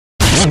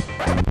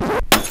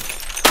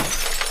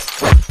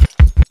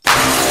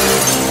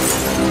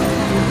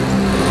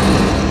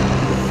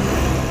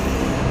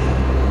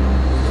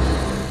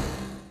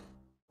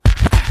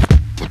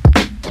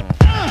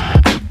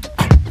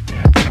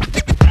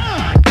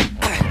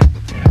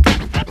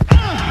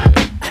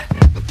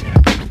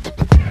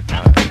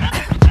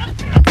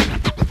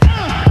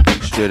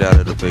shit out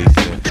of the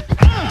basement.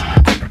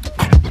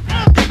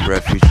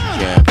 Refugee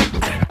camp.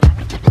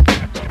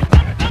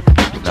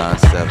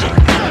 9/7.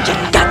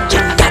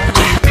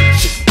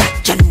 She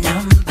got your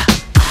number.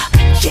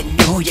 She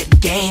know your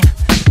game.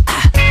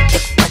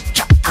 Look what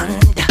you're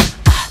under.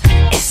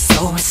 It's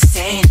so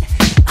insane.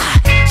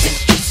 Since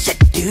you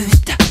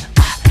seduced,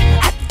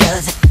 how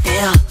does it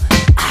feel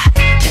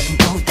to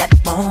know that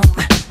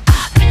woman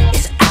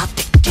is out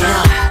to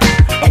kill?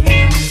 And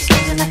these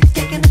days are like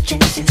taking a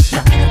chance. It's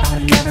not about a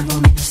living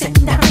room and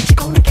sitting down. She's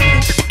gonna get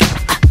it.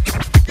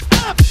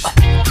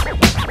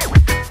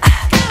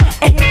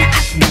 And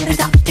I mean, it's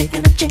out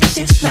taking a chance.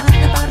 It's not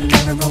about a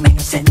living room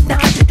and sitting down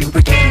to do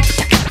again.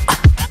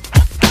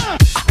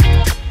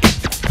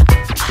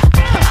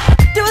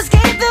 To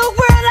escape the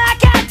world, I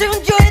got to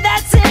enjoy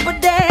that simple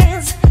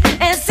dance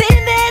and see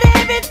that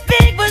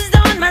everything was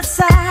on my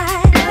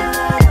side.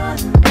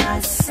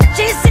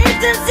 She seemed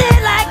to say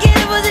like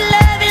it was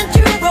love and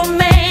true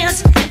romance,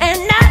 and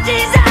now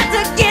she's out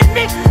to get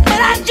me, but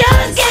I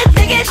just can't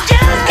pick it,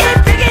 just can't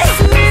pick it.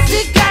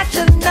 Susie got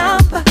your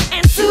number,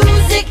 and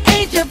Susie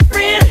ain't your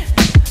friend.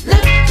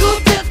 Look who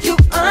took you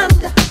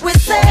under with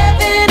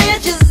 7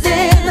 inches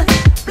in.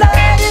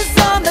 Blood is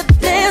on the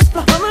dance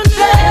floor,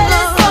 blood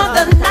is on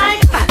the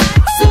knife.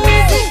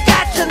 Susie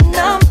got your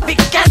number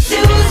because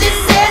Susie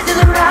says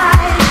it's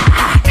right.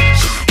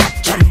 She got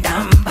your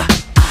number.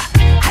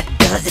 How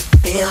does it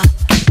feel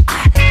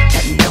to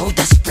know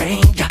the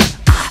stranger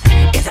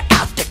is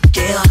out to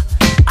kill?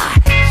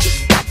 She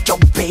got your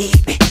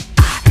baby.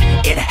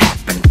 It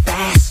happened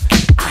fast.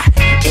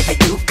 If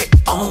you could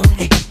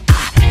only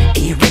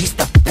erase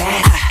the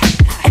past.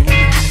 And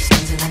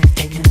I'm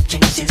taking a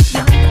chance. It's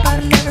not about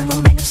a living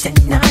room and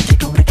sitting down.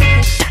 You're gonna get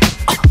it.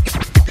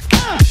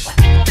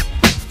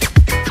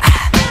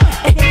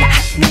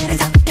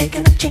 And I'm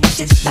taking a chance.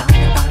 It's not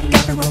about a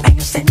living room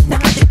and sitting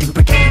down to do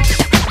again.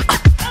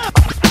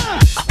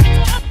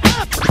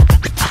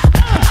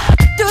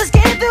 To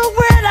escape the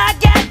world, I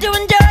got to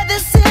enjoy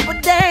this simple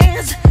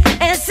dance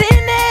and see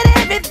that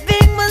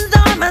everything was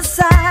on my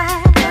side.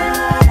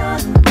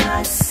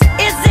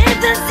 It seems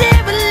to say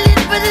we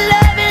live with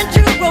love and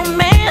true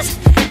romance,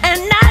 and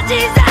now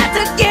she's out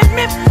to get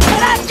me,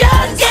 but I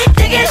just can't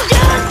take it,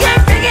 just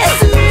can't take it.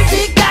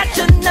 Susie got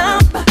your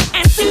number,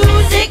 and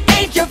Susie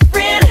ain't your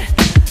friend.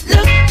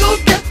 Look who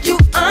took you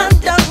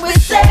under with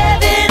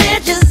 7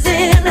 inches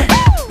in.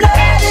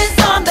 Blood is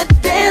on the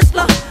dance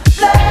floor,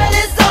 blood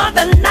is on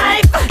the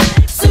knife.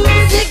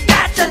 Susie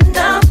got your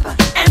number,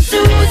 and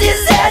Susie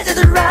says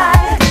it's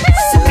right.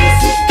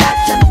 Susie got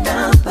your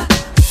number,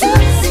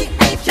 Susie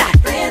ain't your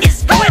friend.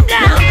 It's going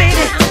down,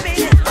 baby.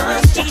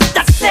 She's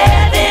the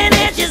 7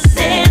 inches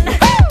in.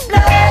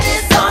 Blood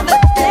is on the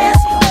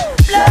dance floor,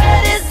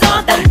 blood is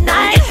on the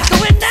knife.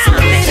 Going down,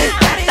 baby.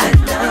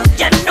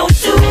 You know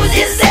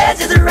Susie says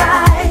it's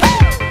right.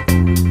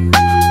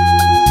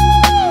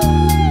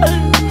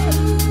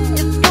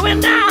 It's going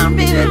down,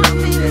 baby.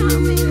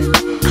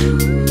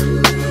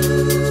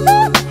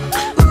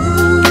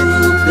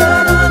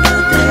 Blood on the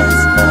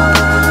dance floor.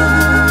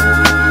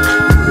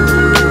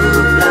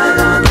 Blood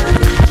on the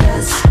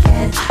just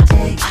can't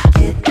take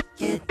it.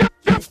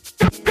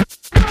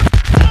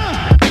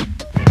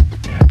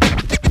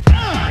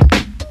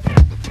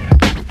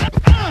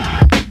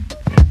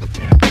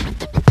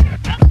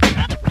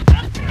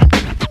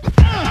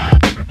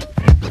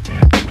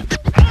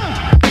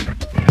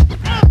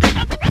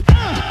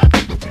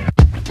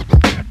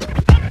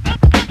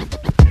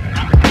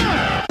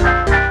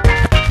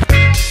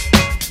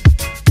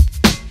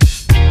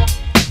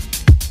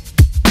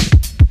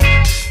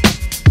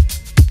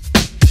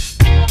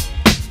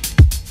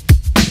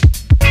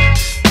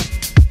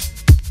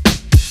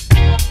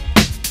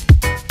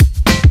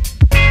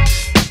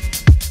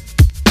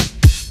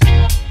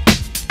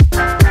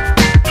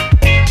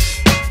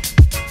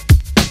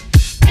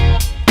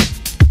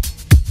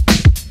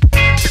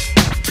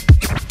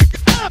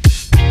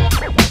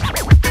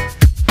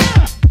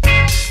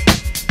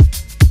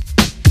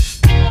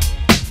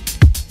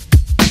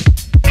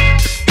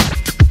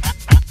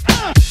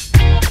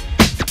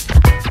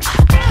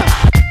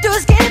 To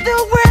escape the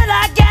world,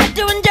 I got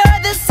to enjoy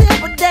this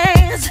simple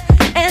dance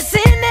and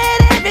see that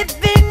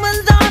everything was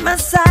on my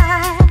side.